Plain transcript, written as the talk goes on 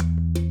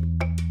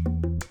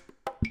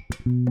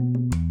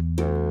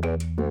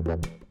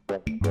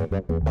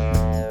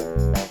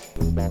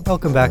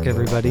Welcome back,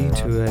 everybody,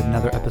 to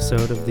another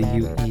episode of the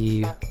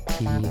UEP.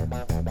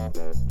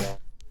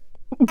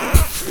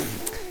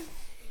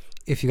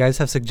 If you guys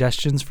have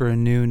suggestions for a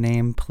new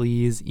name,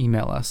 please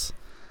email us.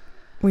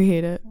 We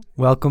hate it.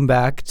 Welcome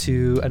back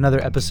to another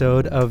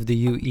episode of the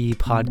UE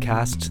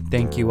podcast.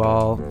 Thank you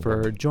all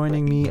for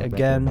joining me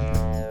again.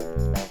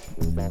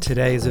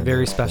 Today is a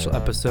very special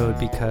episode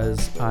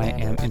because I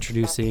am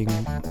introducing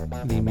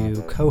the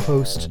new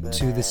co-host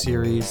to the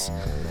series.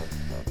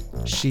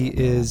 She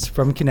is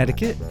from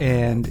Connecticut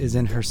and is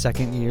in her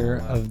second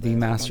year of the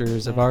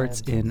Masters of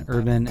Arts in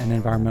Urban and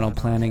Environmental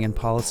Planning and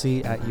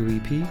Policy at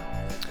UEP.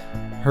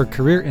 Her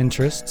career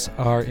interests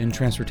are in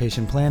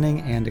transportation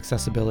planning and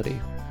accessibility.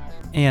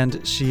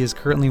 And she is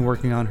currently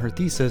working on her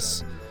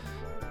thesis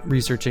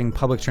researching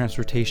public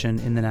transportation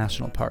in the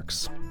national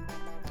parks.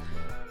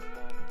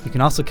 You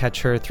can also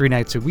catch her 3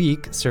 nights a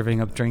week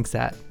serving up drinks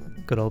at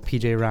good old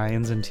PJ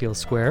Ryan's in Teal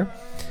Square.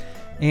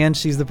 And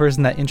she's the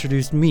person that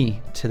introduced me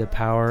to the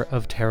power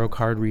of tarot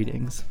card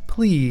readings.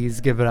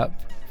 Please give it up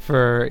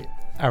for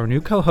our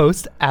new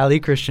co-host, Allie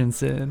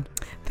Christensen.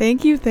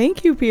 Thank you,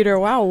 Peter.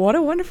 Wow, what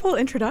a wonderful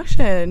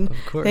introduction.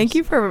 Of course. Thank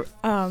you for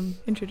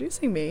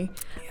introducing me.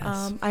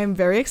 Yes. I'm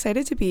very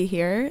excited to be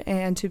here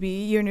and to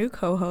be your new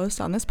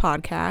co-host on this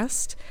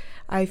podcast.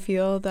 I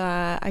feel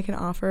that I can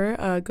offer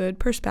a good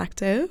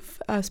perspective,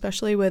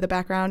 especially with a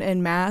background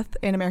in math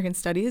and American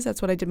studies.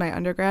 That's what I did my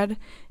undergrad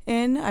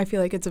in. I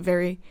feel like it's a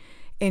very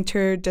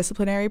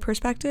interdisciplinary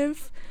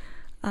perspective.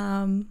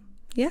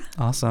 Yeah.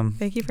 Awesome.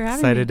 Thank you for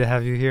having me. Excited to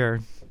have you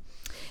here.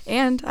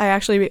 And I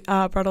actually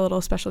brought a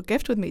little special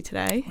gift with me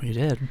today. Oh, you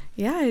did?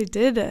 Yeah, I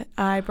did.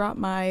 I brought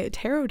my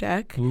tarot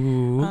deck.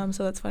 Ooh.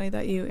 So that's funny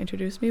that you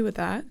introduced me with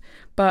that.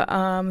 But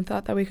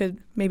thought that we could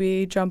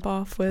maybe jump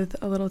off with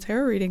a little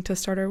tarot reading to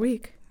start our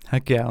week.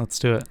 Heck yeah, let's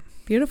do it.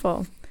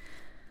 Beautiful.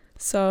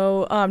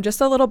 So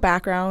just a little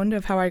background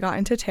of how I got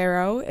into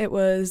tarot. It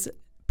was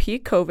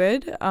peak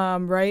COVID,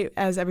 right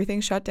as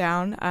everything shut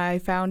down. I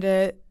found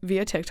it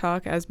via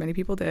TikTok, as many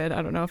people did.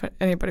 I don't know if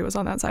anybody was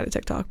on that side of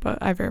TikTok, but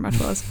I very much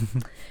was.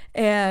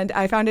 And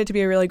I found it to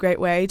be a really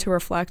great way to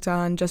reflect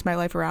on just my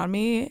life around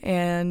me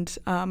and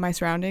my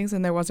surroundings.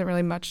 And there wasn't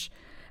really much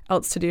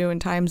else to do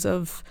in times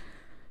of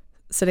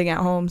sitting at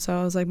home. So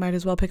I was like, might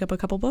as well pick up a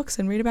couple books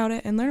and read about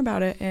it and learn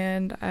about it.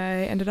 And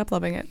I ended up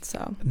loving it.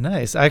 So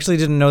Nice. I actually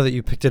didn't know that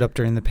you picked it up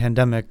during the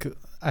pandemic.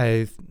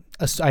 I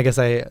guess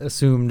I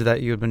assumed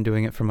that you had been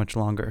doing it for much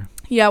longer.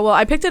 Yeah, well,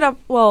 I picked it up.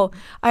 Well,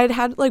 I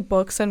had like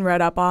books and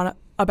read up on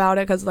about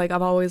it because like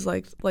I've always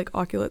liked like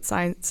occult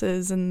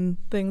sciences and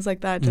things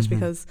like that. Just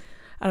because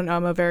I don't know,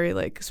 I'm a very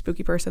like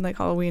spooky person. Like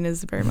Halloween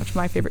is very much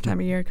my favorite time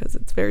of year because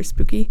it's very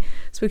spooky,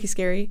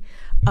 scary.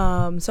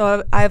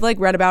 So I've like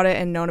read about it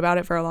and known about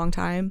it for a long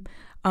time.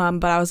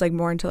 But I was like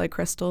more into like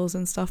crystals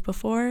and stuff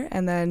before,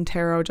 and then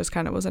tarot just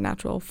kind of was a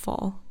natural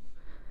fall,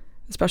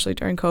 especially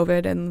during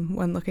COVID and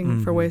when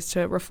looking for ways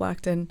to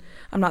reflect. And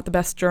I'm not the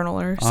best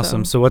journaler.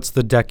 Awesome. So what's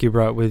the deck you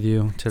brought with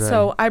you today?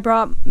 So I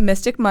brought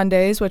Mystic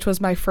Mondays, which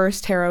was my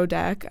first tarot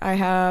deck. I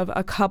have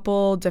a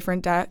couple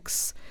different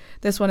decks.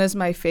 This one is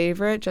my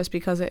favorite just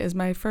because it is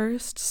my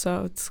first,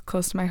 so it's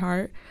close to my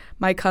heart.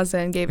 My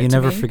cousin gave it to me.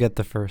 You never forget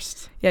the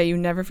first. Yeah, you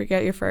never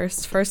forget your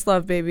first. First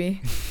love, baby.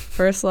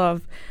 First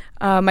love.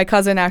 My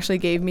cousin actually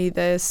gave me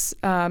this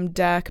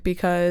deck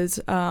because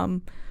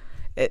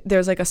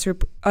there's like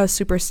a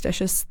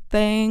superstitious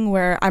thing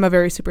where I'm a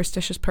very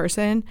superstitious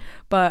person,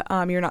 but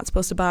you're not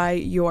supposed to buy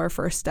your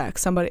first deck.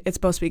 It's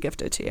supposed to be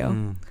gifted to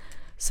you.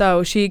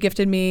 So she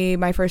gifted me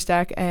my first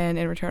deck, and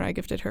in return I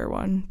gifted her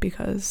one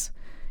because,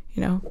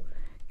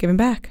 giving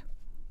back.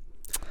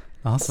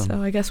 Awesome.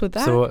 So I guess with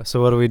that.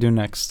 So what do we do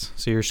next?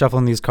 So you're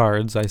shuffling these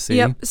cards, I see.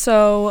 Yep.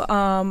 So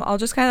I'll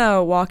just kind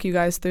of walk you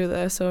guys through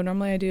this. So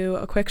normally I do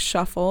a quick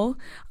shuffle,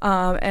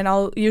 and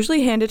I'll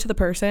usually hand it to the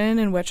person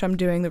in which I'm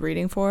doing the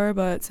reading for.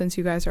 But since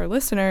you guys are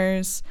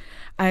listeners,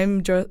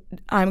 I'm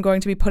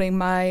going to be putting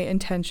my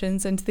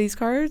intentions into these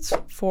cards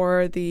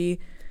for the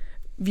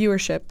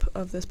viewership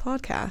of this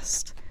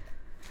podcast.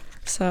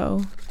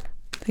 So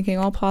thinking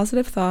all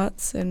positive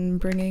thoughts and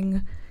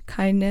bringing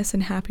kindness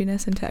and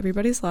happiness into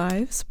everybody's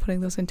lives,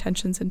 putting those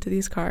intentions into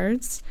these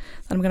cards.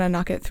 I'm going to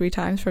knock it 3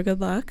 times for good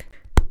luck.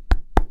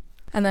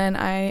 And then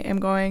I am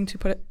going to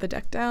put the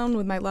deck down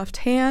with my left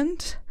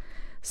hand,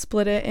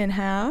 split it in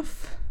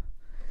half,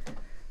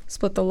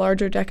 split the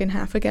larger deck in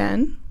half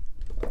again,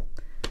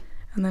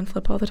 and then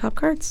flip all the top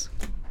cards.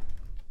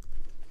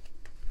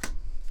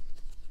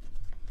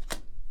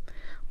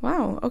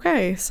 Wow,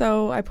 okay,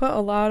 so I put a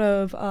lot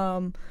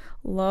of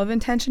love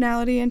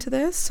intentionality into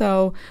this.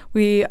 So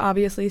we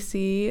obviously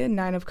see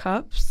 9 of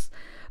Cups,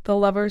 the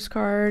Lover's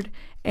card,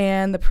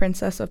 and the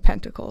Princess of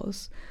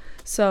Pentacles.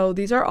 So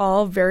these are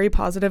all very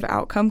positive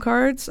outcome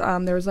cards.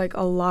 There's like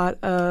a lot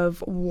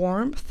of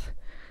warmth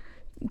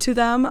to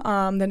them.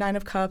 The 9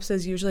 of Cups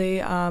is usually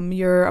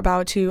you're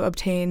about to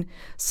obtain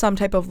some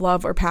type of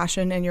love or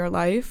passion in your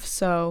life.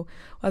 So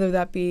whether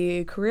that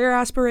be career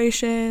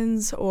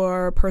aspirations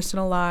or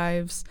personal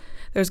lives,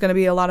 there's going to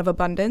be a lot of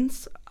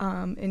abundance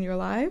in your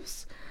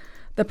lives.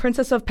 The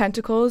Princess of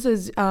Pentacles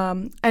is,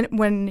 and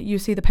when you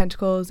see the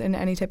pentacles in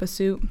any type of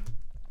suit,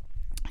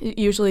 it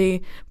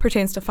usually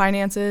pertains to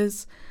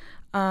finances.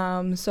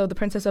 So the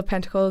Princess of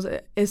Pentacles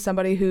is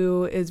somebody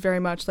who is very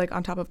much like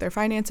on top of their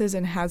finances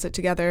and has it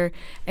together,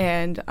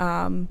 and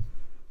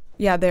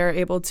they're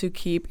able to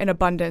keep an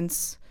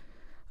abundance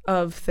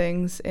of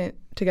things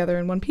together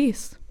in one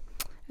piece.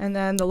 And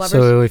then the Lovers.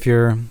 So if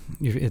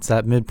it's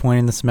that midpoint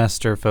in the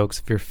semester, folks,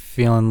 if you're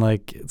feeling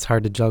like it's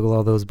hard to juggle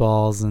all those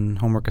balls and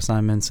homework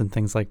assignments and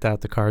things like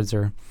that, the cards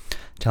are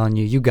telling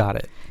you got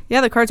it.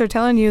 Yeah, the cards are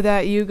telling you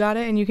that you got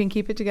it and you can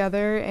keep it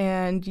together,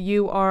 and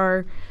you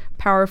are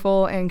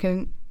powerful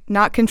and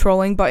not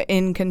controlling, but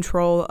in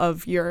control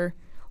of your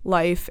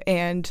life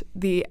and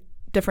the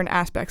different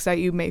aspects that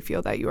you may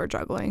feel that you are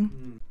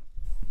juggling.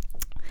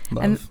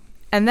 Love.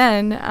 And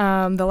then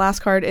the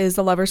last card is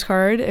the Lover's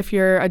card. If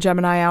you're a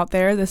Gemini out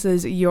there, this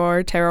is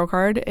your tarot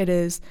card. It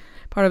is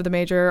part of the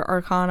major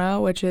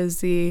arcana, which is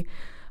the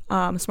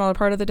smaller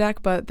part of the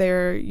deck, but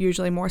they're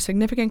usually more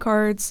significant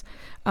cards,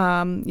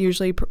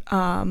 usually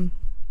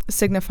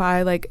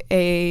signify like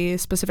a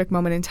specific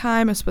moment in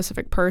time, a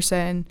specific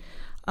person,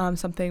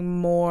 something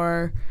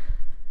more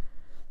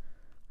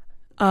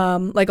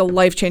like a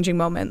life-changing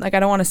moment. Like, I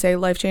don't want to say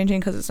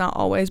life-changing because it's not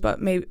always,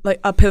 but maybe like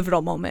a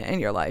pivotal moment in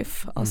your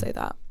life. I'll say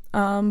that.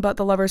 But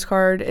the Lover's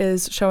card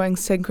is showing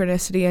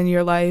synchronicity in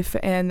your life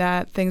and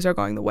that things are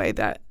going the way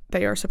that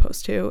they are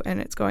supposed to, and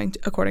it's going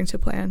according to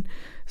plan.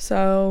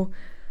 So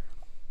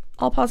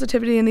all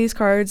positivity in these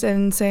cards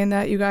and saying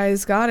that you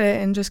guys got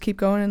it and just keep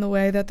going in the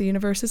way that the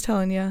universe is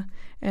telling you,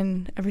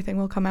 and everything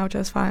will come out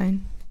just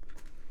fine.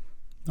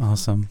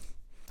 Awesome.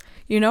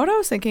 You know what I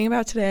was thinking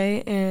about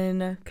today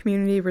in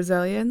community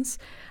resilience?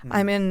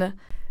 I'm in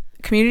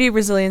community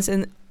resilience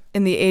in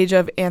the age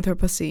of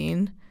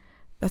Anthropocene.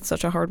 That's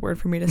such a hard word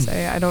for me to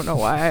say. I don't know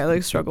why. I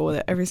like struggle with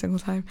it every single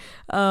time.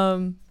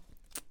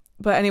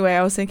 But anyway,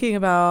 I was thinking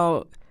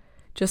about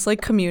just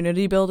like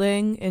community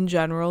building in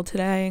general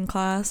today in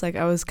class. Like,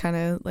 I was kind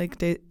of like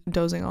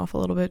dozing off a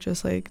little bit,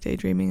 just like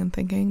daydreaming and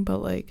thinking. But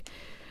like,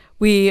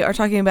 we are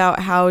talking about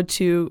how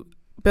to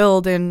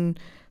build and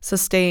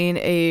sustain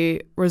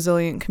a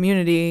resilient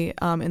community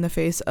in the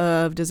face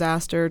of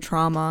disaster,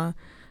 trauma,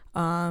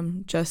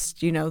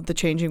 just, you know, the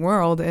changing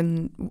world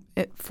and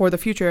for the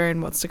future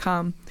and what's to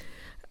come.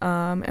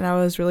 And I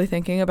was really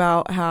thinking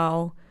about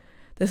how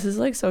this is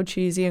like so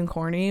cheesy and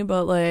corny,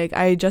 but like,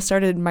 I just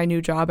started my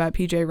new job at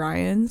PJ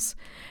Ryan's,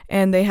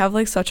 and they have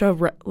like such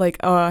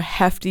a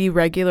hefty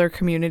regular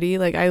community.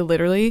 Like, I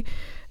literally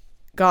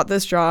got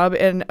this job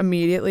and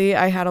immediately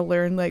I had to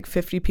learn like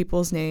 50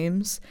 people's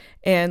names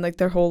and like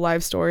their whole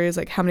life stories,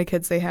 like how many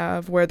kids they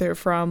have, where they're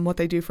from, what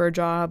they do for a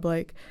job.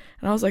 Like,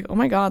 and I was like, oh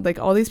my God, like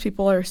all these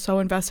people are so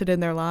invested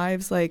in their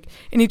lives, like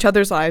in each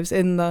other's lives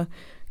in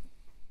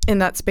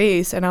that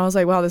space. And I was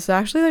like, wow, this is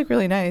actually like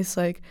really nice.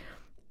 Like,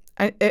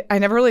 I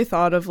never really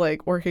thought of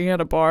like working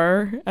at a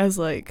bar as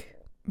like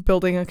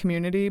building a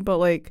community, but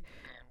like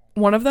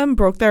one of them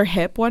broke their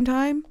hip one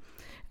time,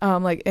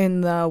 like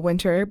in the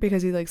winter,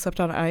 because he like slipped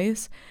on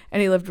ice,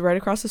 and he lived right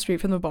across the street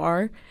from the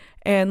bar,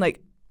 and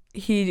like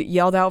he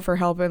yelled out for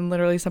help, and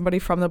literally somebody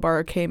from the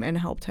bar came and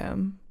helped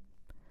him.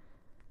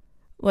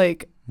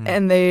 Like,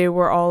 and they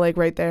were all like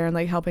right there and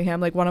like helping him.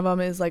 Like, one of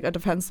them is like a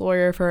defense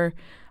lawyer for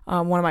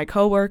one of my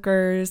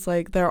coworkers.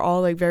 Like, they're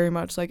all like very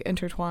much like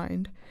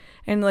intertwined.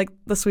 And like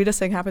the sweetest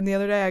thing happened the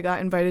other day. I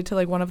got invited to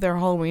like one of their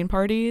Halloween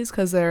parties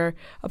because they're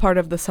a part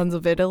of the Sons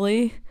of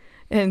Italy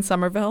in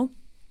Somerville.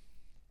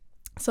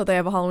 So they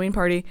have a Halloween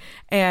party,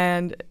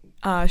 and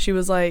she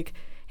was like,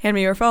 hand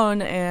me your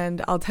phone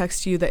and I'll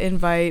text you the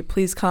invite.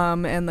 Please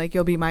come, and like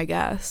you'll be my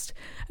guest.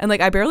 And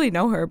like, I barely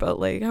know her, but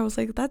like I was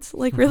like, that's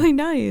like really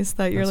nice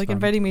that you're like fun.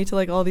 Inviting me to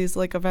like all these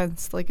like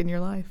events like in your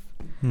life.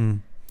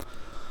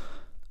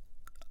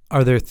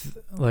 Are there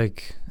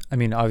I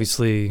mean,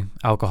 obviously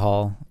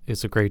alcohol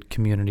is a great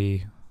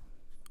community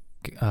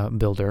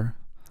builder.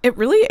 It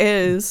really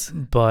is.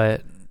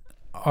 But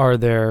are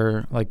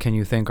there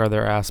are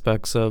there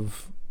aspects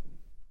of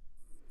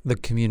the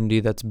community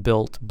that's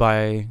built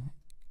by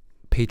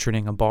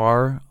patroning a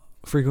bar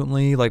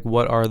frequently? Like,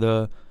 what are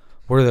the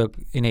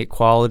innate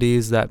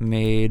qualities that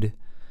made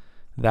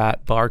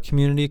that bar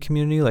community a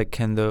community? Like,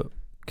 can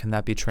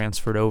that be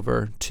transferred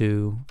over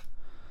to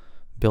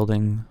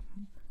building?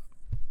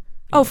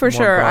 Oh, for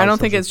sure. I don't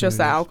think it's just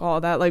the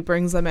alcohol that like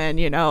brings them in,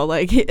 you know,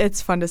 like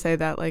it's fun to say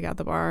that like at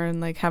the bar and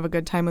like have a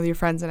good time with your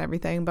friends and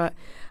everything. But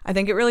I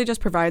think it really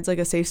just provides like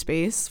a safe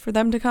space for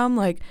them to come.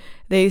 Like,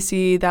 they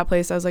see that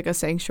place as like a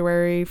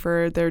sanctuary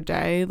for their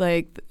day.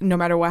 Like, no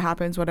matter what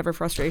happens, whatever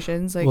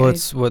frustrations. Like, well,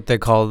 it's what they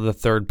call the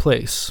third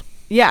place.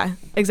 Yeah,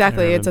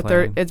 exactly. It's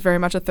it's very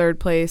much a third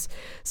place.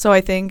 So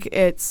I think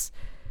it's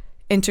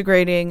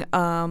integrating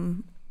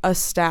a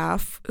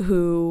staff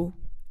who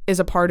is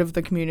a part of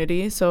the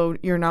community. So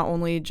you're not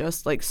only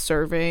just like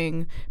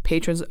serving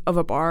patrons of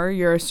a bar,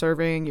 you're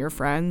serving your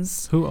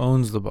friends. Who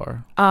owns the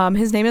bar?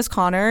 His name is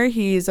Connor.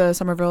 He's a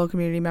Somerville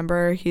community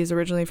member. He's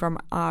originally from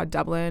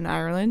Dublin,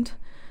 Ireland.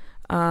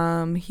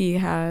 He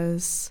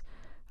has,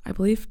 I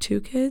believe,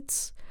 2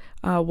 kids.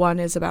 One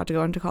is about to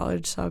go into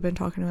college, so I've been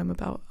talking to him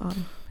about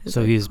his,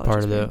 So like, he's college part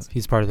experience. of the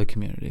he's part of the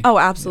community. Oh,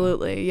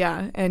 absolutely,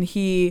 yeah. And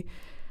he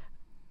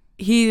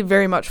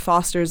very much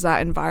fosters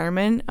that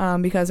environment,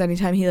 because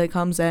anytime he like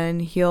comes in,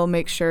 he'll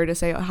make sure to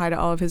say hi to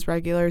all of his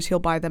regulars. He'll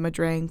buy them a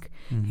drink.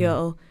 Mhm.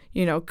 He'll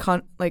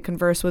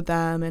converse with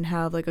them and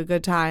have like a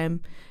good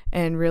time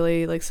and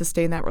really like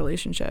sustain that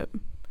relationship.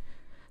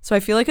 So I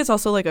feel like it's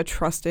also like a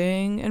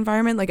trusting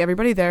environment. Like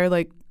everybody there,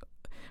 like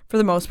for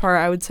the most part,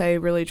 I would say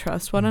really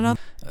trust one another.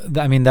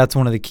 I mean, that's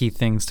one of the key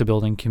things to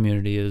building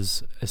community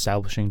is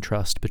establishing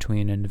trust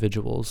between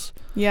individuals.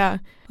 Yeah,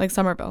 like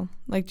Somerville.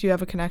 Like, do you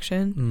have a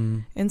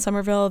connection in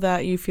Somerville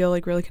that you feel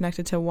like really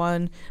connected to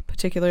one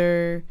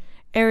particular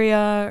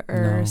area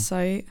or No.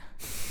 site?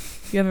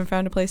 You haven't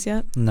found a place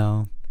yet?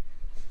 No.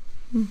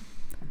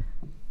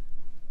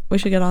 We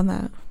should get on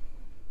that.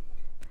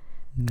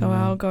 Go No.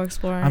 out, go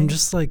exploring. I'm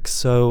just like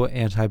so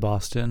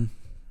anti-Boston.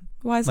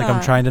 Why is Like that?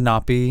 I'm trying to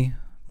not be,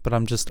 but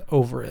I'm just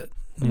over it.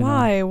 you know?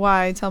 Why?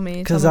 Why? Tell me.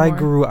 Because Tell me I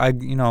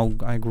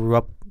more. grew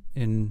up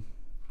in,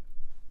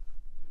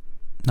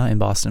 not in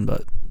Boston,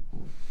 but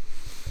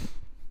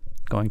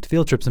going to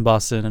field trips in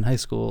Boston in high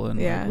school and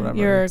Yeah, like whatever.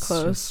 you're It's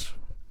close. just-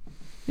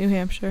 New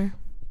Hampshire.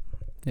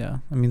 yeah,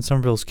 I mean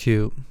Somerville's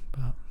cute.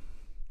 But,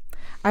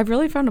 I've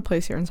really found a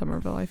place here in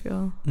Somerville, I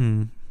feel.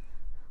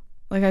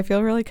 Like I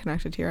feel really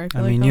connected here.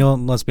 I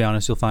mean, let's be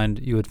honest.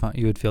 You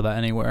would feel that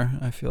anywhere.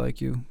 I feel like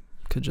you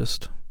could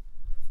just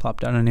plop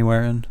down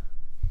anywhere and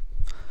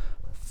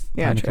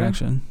find a true.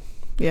 connection.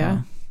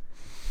 Yeah. So,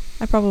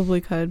 I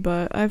probably could,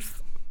 but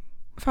I've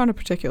found a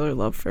particular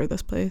love for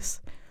this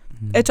place.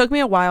 mhm. It took me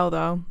a while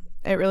though.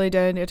 It really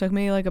did. It took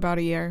me like about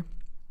a year.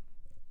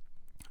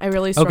 I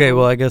really struggled. Okay,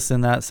 well, I guess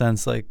in that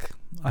sense, like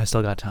I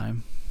still got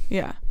time.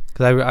 Yeah.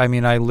 Because I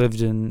mean, I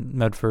lived in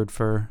Medford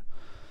for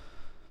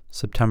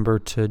September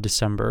to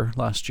December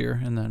last year,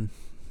 and then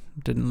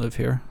didn't live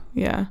here.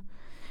 Yeah.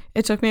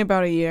 It took me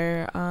about a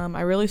year.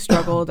 I really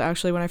struggled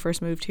actually when I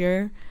first moved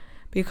here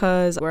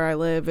because where I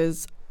live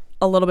is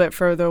a little bit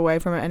further away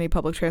from any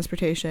public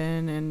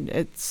transportation, and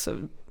it's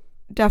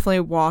definitely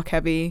walk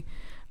heavy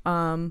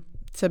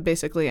to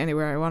basically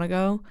anywhere I want to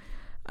go.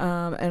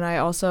 And I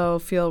also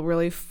feel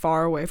really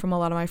far away from a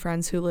lot of my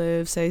friends who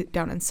live, say,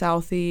 down in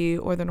Southie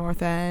or the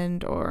North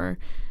End or,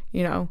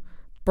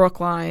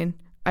 Brookline.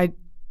 I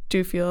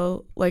do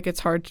feel like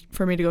it's hard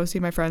for me to go see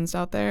my friends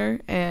out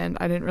there, and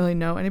I didn't really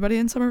know anybody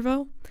in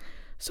Somerville.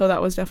 So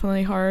that was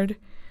definitely hard.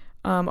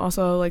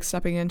 Also, like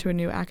stepping into a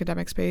new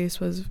academic space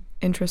was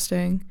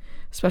interesting,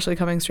 especially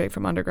coming straight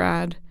from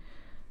undergrad.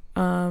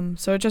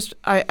 So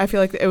I feel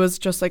like it was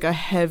just like a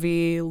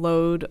heavy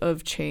load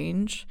of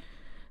change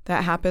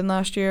that happened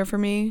last year for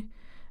me,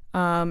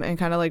 and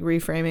kind of like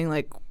reframing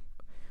like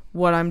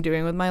what I'm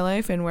doing with my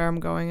life and where I'm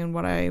going and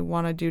what I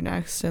want to do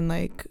next, and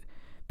like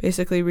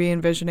basically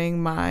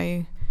re-envisioning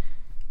my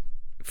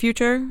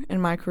future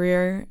and my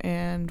career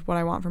and what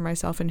I want for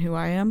myself and who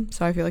I am.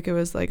 So I feel like it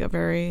was like a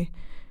very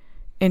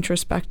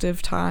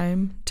introspective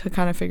time to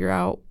kind of figure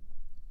out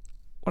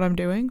what I'm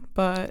doing.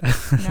 But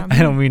I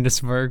don't mean to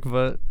smirk,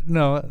 but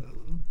no,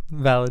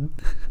 valid.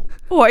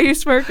 Why are you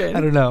smirking?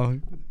 I don't know.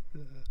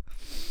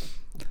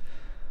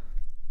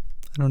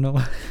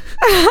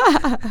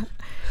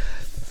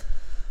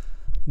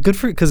 Good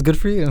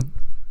for you.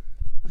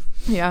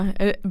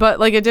 Yeah, but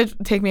like it did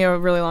take me a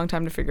really long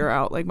time to figure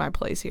out like my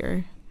place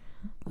here.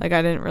 Like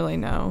I didn't really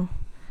know.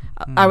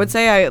 I would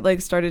say I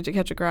like started to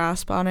catch a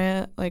grasp on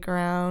it like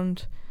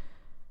around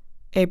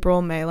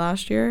April, May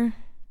last year.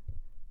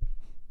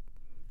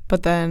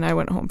 But then I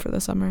went home for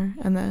the summer,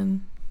 and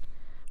then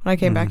when I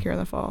came back here in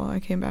the fall, I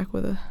came back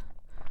with a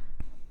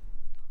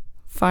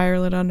fire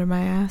lit under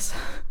my ass.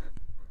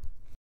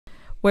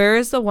 Where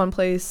is the one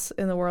place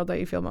in the world that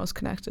you feel most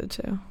connected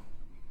to?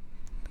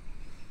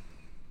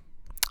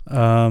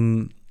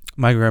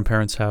 My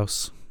grandparents'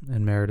 house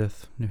in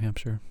Meredith, New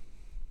Hampshire.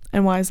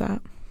 And why is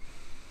that?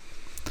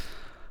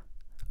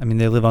 I mean,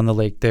 they live on the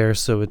lake there,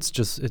 so it's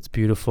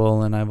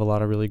beautiful, and I have a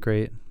lot of really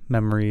great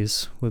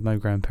memories with my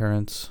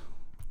grandparents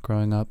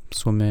growing up,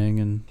 swimming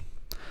and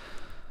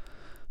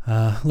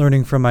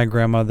learning from my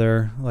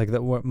grandmother. Like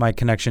that, my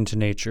connection to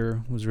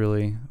nature was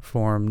really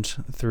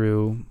formed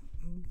through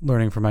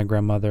learning from my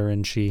grandmother,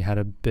 and she had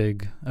a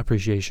big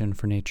appreciation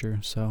for nature.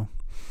 So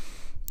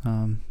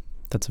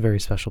that's a very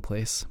special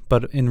place.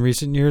 But in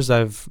recent years,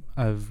 I've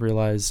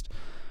realized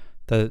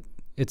that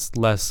it's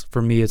less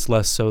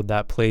so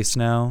that place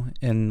now,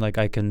 and like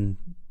I can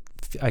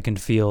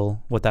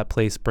feel what that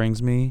place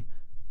brings me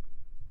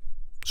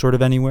sort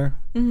of anywhere.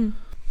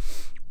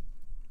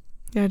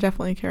 Yeah,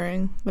 definitely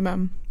carrying the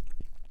mem.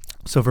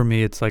 So for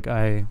me, it's like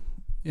I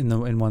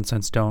in one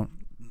sense don't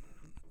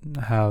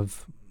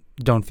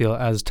feel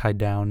as tied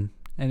down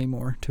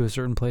anymore to a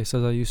certain place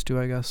as I used to,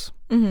 I guess.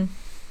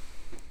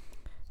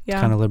 Yeah,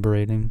 kind of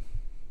liberating.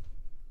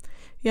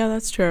 Yeah,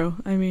 that's true.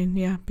 I mean,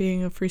 yeah,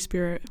 being a free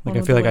spirit. Like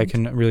I feel like I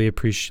can really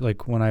appreciate,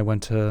 like when I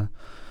went to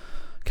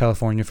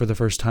California for the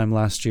first time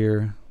last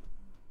year,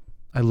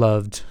 I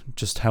loved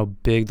just how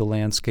big the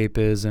landscape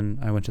is, and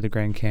I went to the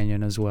Grand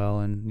Canyon as well,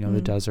 and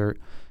the desert.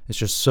 It's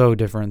just so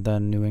different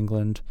than New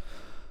England,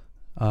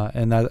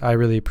 and that I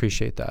really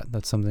appreciate that.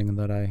 That's something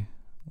that I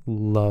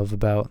love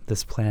about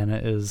this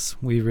planet is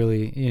we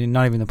really,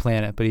 not even the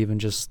planet, but even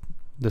just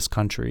this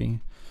country,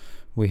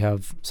 we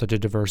have such a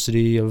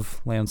diversity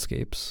of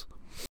landscapes.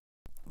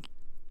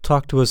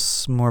 Talk to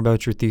us more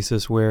about your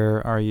thesis.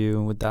 Where are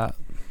you with that?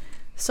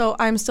 So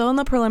I'm still in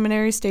the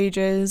preliminary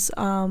stages,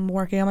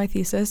 working on my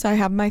thesis. I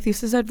have my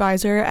thesis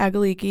advisor,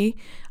 Agaliki.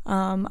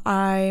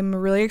 I'm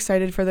really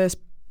excited for this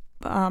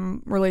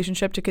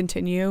relationship to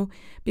continue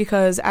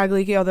because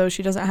Agaliki, although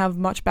she doesn't have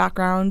much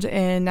background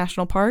in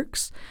national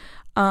parks,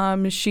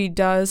 she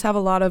does have a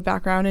lot of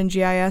background in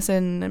GIS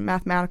and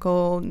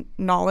mathematical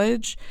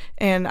knowledge,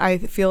 and I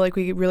feel like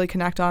we really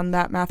connect on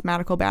that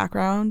mathematical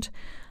background.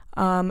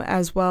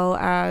 As well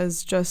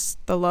as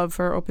just the love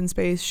for open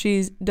space.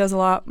 She does a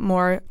lot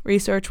more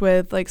research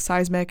with like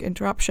seismic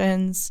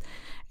interruptions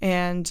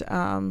and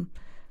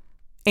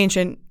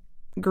ancient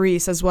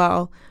Greece as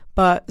well.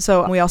 But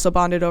so we also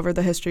bonded over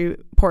the history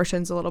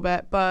portions a little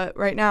bit. But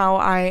right now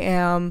I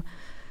am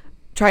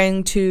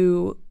trying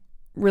to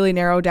really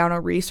narrow down a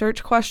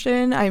research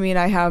question. I mean,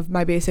 I have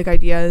my basic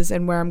ideas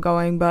and where I'm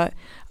going, but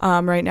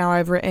right now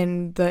I've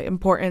written the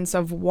importance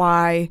of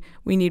why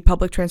we need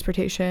public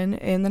transportation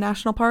in the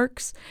national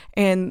parks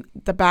and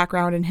the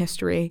background and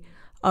history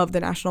of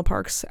the national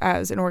parks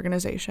as an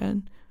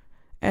organization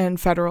and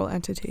federal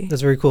entity.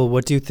 That's very cool.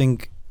 What do you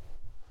think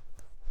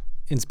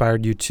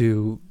inspired you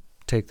to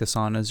take this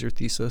on as your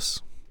thesis?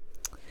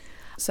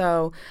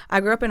 So I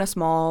grew up in a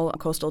small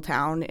coastal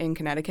town in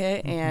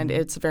Connecticut, and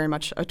it's very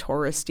much a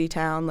touristy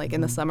town. Like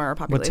in the summer, our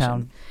population. What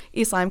town?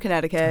 East Lyme,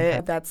 Connecticut.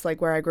 Okay. That's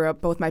like where I grew up.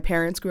 Both my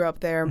parents grew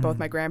up there, and both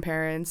my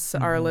grandparents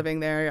are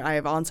living there. I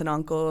have aunts and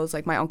uncles.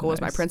 Like my uncle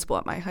was my principal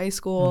at my high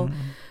school.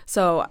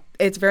 So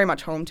it's very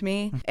much home to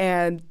me.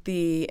 And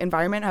the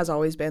environment has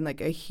always been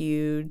like a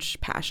huge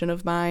passion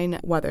of mine,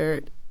 whether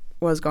it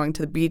was going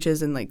to the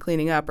beaches and like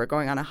cleaning up or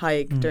going on a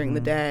hike during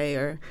the day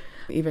or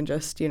even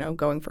just,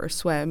 going for a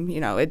swim.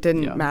 It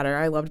didn't matter.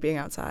 I loved being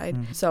outside.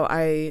 So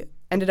I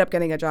ended up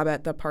getting a job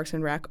at the Parks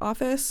and Rec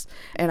office,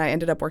 and I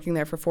ended up working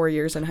there for 4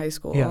 years in high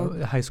school.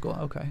 Yeah, high school.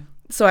 Okay.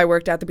 So I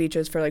worked at the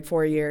beaches for like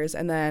 4 years,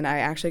 and then I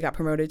actually got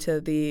promoted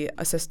to the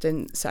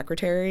assistant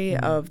secretary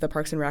of the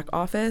Parks and Rec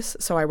office.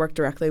 So I worked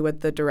directly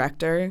with the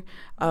director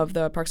of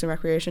the Parks and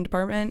Recreation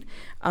department.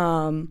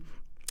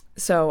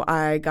 So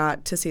I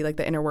got to see like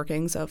the inner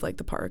workings of like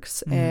the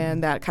parks,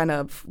 and that kind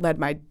of led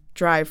my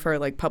drive for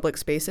like public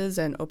spaces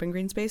and open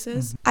green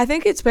spaces. I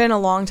think it's been a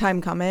long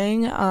time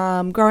coming.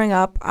 Growing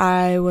up,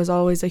 I was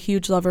always a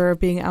huge lover of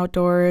being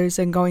outdoors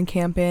and going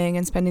camping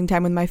and spending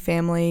time with my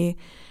family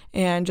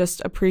and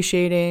just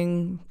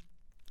appreciating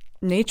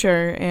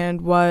nature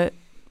and what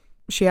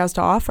she has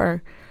to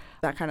offer.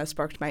 That kind of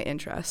sparked my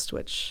interest,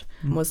 which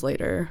was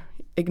later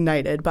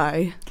ignited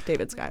by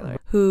David Schuyler,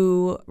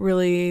 who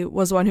really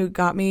was the one who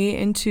got me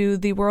into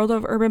the world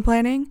of urban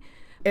planning.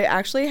 It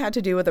actually had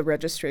to do with a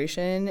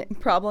registration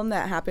problem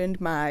that happened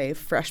my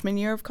freshman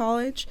year of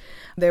college.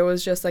 There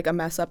was just like a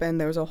mess up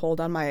and there was a hold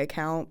on my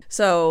account.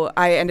 So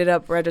I ended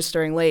up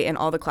registering late in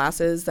all the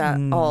classes that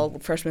all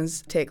freshmen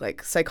take,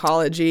 like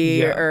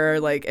psychology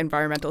or like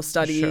environmental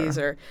studies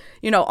or,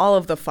 all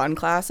of the fun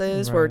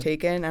classes were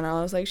taken. And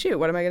I was like, shoot,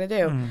 what am I going to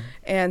do?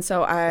 And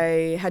so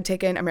I had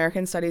taken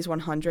American Studies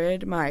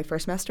 100 my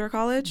first semester of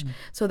college.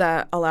 So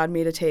that allowed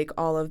me to take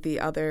all of the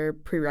other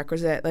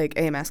prerequisite like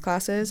AMS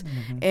classes.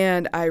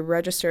 And I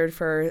registered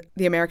for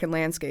the American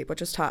Landscape, which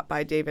was taught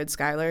by David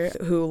Schuyler,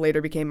 who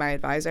later became my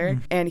advisor.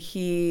 And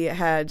he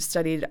had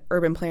studied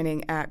urban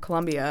planning at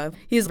Columbia.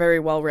 He's very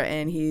well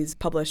written. He's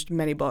published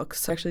many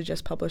books. Actually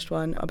just published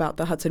one about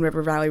the Hudson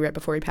River Valley right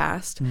before he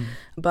passed.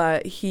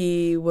 But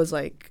he was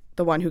like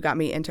the one who got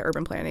me into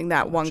urban planning,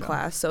 that one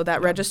class. So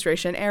that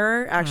registration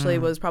error actually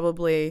was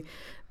probably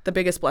the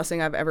biggest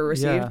blessing I've ever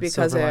received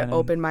because it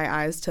opened my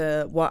eyes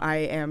to what I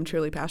am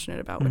truly passionate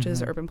about, which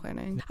is urban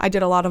planning. I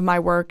did a lot of my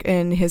work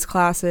in his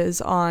classes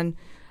on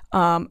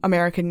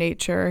American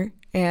nature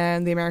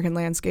and the American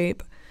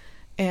landscape,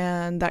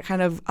 and that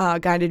kind of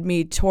guided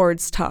me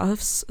towards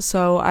Tufts.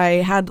 So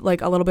I had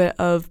like a little bit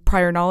of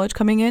prior knowledge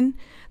coming in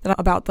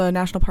about the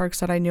national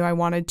parks that I knew I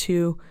wanted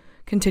to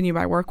continue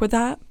my work with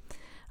that.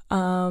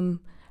 And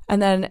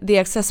then the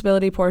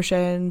accessibility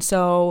portion.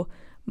 So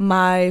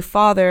my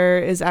father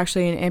is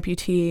actually an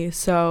amputee,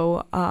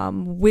 so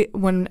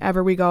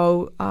whenever we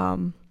go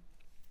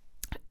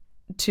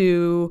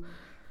to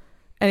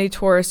any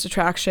tourist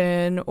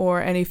attraction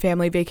or any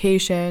family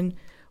vacation,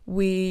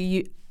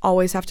 we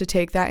always have to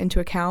take that into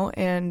account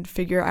and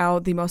figure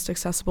out the most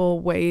accessible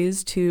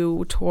ways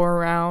to tour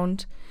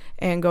around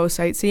and go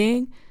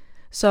sightseeing.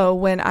 So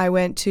when I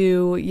went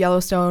to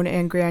Yellowstone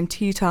and Grand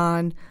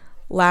Teton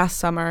last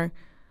summer,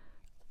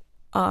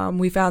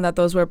 we found that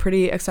those were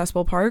pretty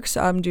accessible parks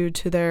due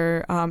to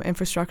their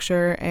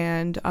infrastructure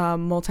and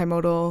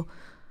multimodal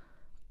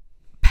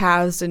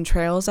paths and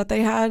trails that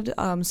they had.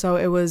 So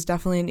it was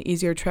definitely an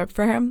easier trip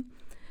for him.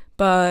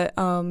 But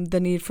the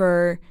need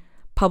for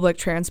public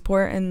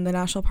transport in the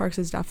national parks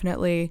is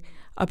definitely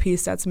a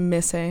piece that's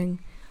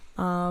missing.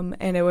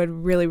 And it would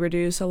really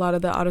reduce a lot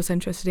of the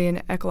autocentricity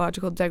and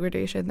ecological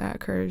degradation that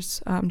occurs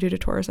due to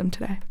tourism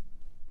today.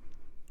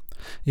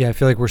 Yeah, I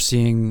feel like we're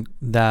seeing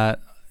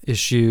that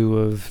issue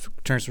of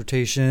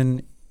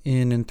transportation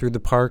in and through the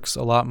parks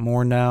a lot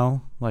more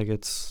now. Like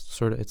it's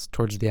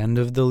towards the end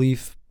of the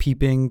leaf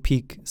peeping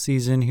peak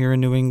season here in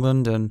New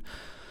England, and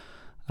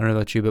I don't know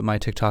about you, but my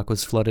TikTok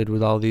was flooded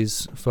with all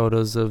these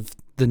photos of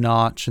the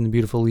notch and the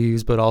beautiful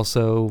leaves, but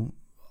also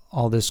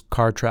all this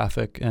car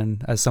traffic.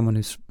 And as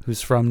someone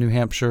who's from New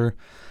Hampshire,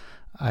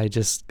 I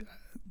just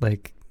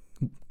like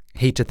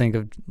hate to think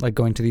of like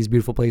going to these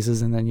beautiful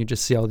places and then you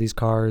just see all these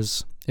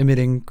cars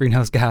emitting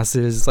greenhouse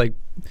gases, like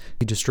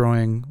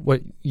destroying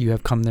what you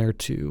have come there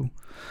to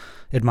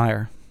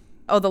admire.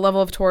 Oh, the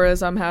level of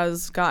tourism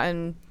has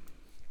gotten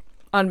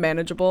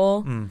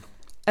unmanageable,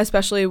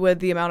 especially with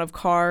the amount of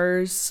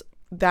cars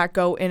that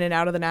go in and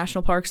out of the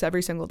national parks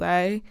every single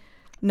day,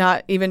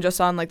 not even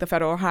just on like the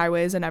federal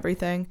highways and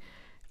everything.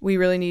 We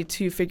really need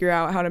to figure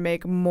out how to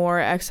make more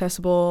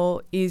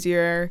accessible,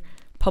 easier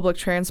public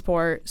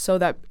transport so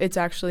that it's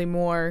actually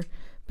more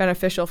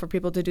beneficial for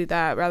people to do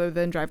that rather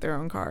than drive their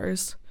own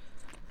cars.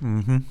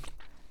 Mm-hmm.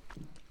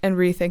 And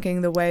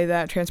rethinking the way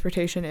that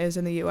transportation is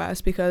in the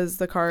U.S., because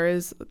the car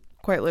is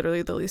quite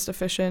literally the least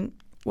efficient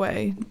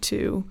way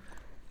to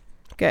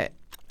get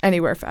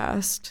anywhere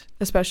fast,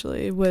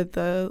 especially with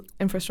the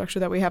infrastructure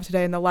that we have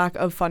today and the lack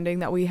of funding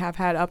that we have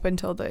had up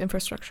until the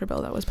infrastructure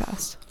bill that was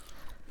passed.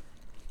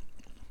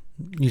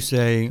 You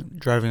say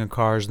driving a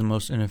car is the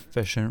most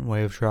inefficient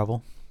way of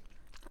travel?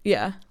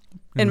 Yeah.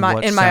 In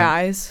my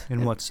eyes.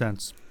 In what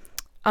sense?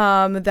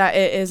 That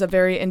it is a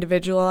very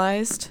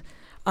individualized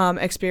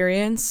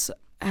experience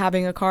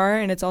having a car,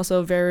 and it's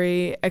also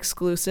very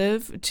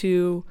exclusive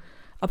to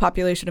a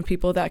population of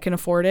people that can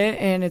afford it,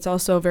 and it's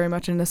also very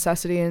much a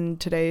necessity in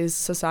today's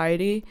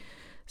society.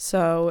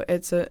 So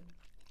it's a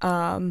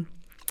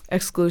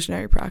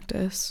exclusionary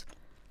practice,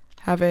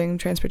 having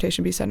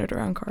transportation be centered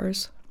around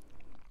cars.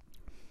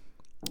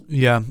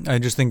 Yeah, I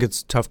just think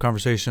it's a tough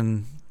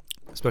conversation,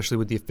 especially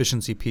with the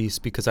efficiency piece,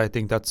 because I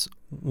think that's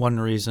one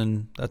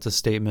reason, that's a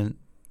statement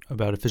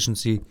about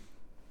efficiency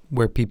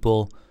where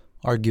people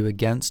argue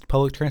against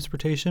public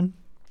transportation,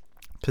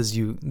 because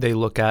they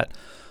look at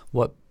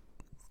what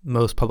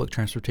most public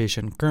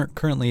transportation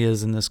currently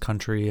is in this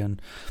country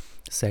and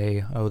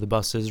say, oh, the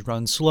buses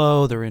run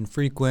slow, they're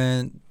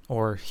infrequent,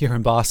 or here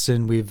in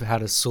Boston, we've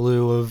had a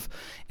slew of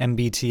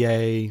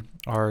MBTA,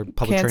 our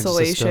public transit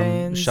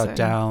system,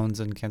 shutdowns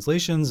and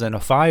cancellations, and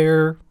a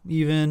fire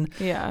even,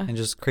 and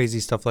just crazy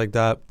stuff like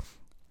that.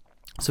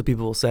 So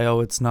people will say, oh,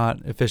 it's not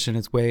efficient.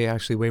 It's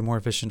actually way more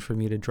efficient for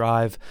me to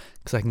drive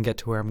because I can get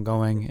to where I'm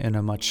going in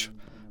a much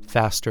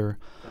faster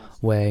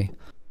way.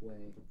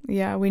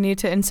 Yeah, we need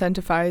to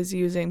incentivize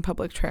using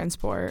public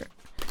transport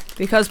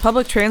because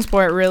public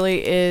transport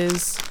really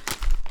is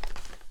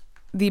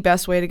the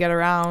best way to get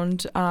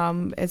around.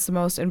 It's the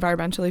most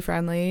environmentally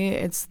friendly.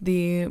 It's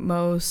the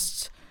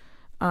most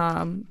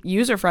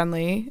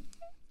user-friendly,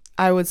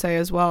 I would say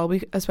as well,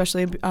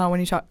 especially when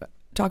you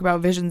talk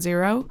about Vision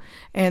Zero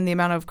and the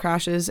amount of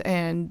crashes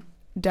and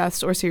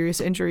deaths or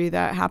serious injury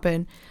that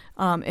happen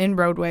in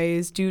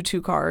roadways due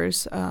to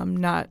cars,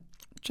 not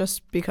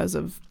just because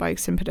of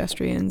bikes and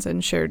pedestrians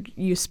and shared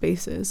use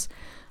spaces.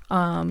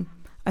 I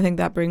think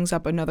that brings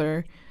up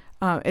another,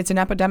 it's an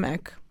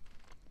epidemic.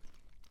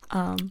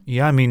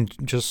 Yeah, I mean,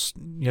 just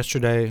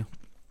yesterday,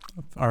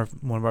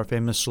 one of our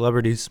famous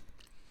celebrities.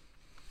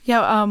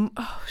 Yeah,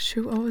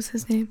 what was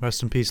his name?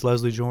 Rest in peace,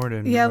 Leslie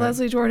Jordan. Yeah, right?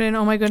 Leslie Jordan.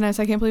 Oh my goodness,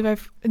 I can't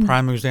believe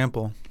Prime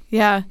example.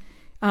 Yeah,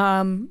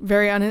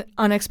 very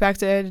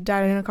unexpected,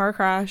 died in a car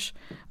crash.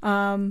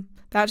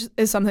 That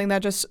is something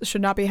that just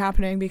should not be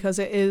happening because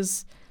it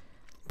is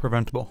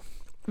preventable.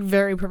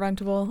 Very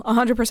preventable.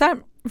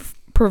 100%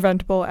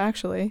 preventable,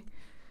 actually.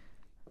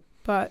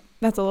 But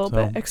that's a little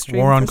bit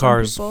extreme. War on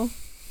cars.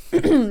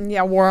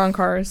 Yeah, war on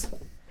cars.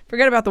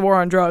 Forget about the war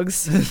on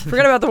drugs.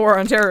 Forget about the war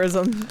on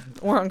terrorism.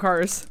 War on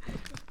cars.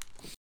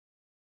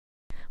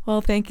 Well,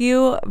 thank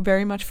you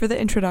very much for the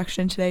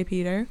introduction today,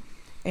 Peter,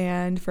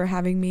 and for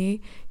having me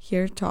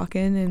here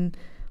talking and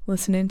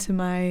listening to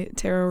my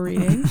tarot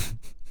reading.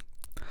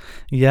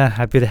 Yeah,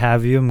 happy to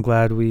have you. I'm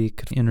glad we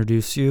could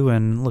introduce you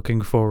and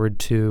looking forward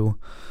to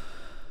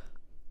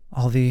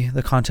all the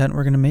content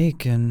we're going to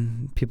make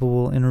and people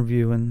will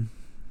interview and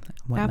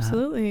whatnot.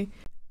 Absolutely.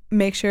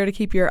 Make sure to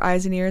keep your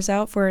eyes and ears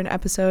out for an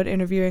episode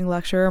interviewing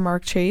lecturer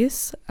Mark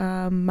Chase,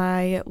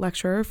 my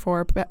lecturer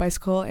for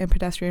bicycle and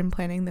pedestrian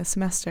planning this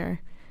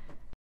semester.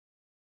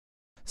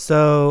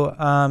 So,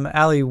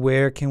 Allie,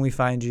 where can we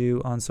find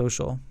you on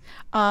social?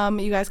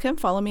 You guys can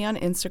follow me on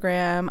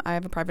Instagram. I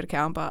have a private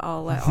account, but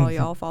I'll let all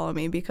y'all follow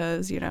me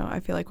because, I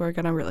feel like we're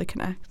going to really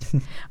connect.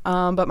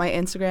 But my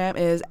Instagram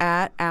is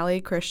at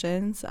Allie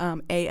Christians,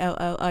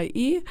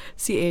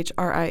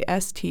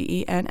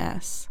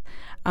 ALLIECHRISTENS.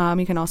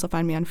 You can also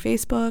find me on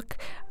Facebook.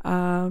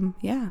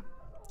 Yeah.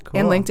 Cool.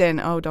 And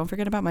LinkedIn. Oh, don't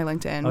forget about my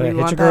LinkedIn. Oh, yeah, hit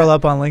your girl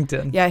up on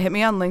LinkedIn. Yeah, hit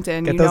me on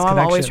LinkedIn. Get You know those I'm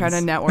always trying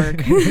to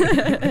network.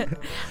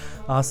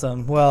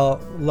 Awesome. Well,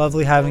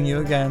 lovely having you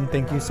again.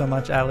 Thank you so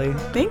much, Allie.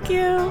 Thank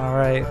you. All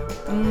right.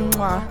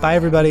 Mwah. Bye,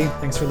 everybody.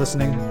 Thanks for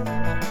listening.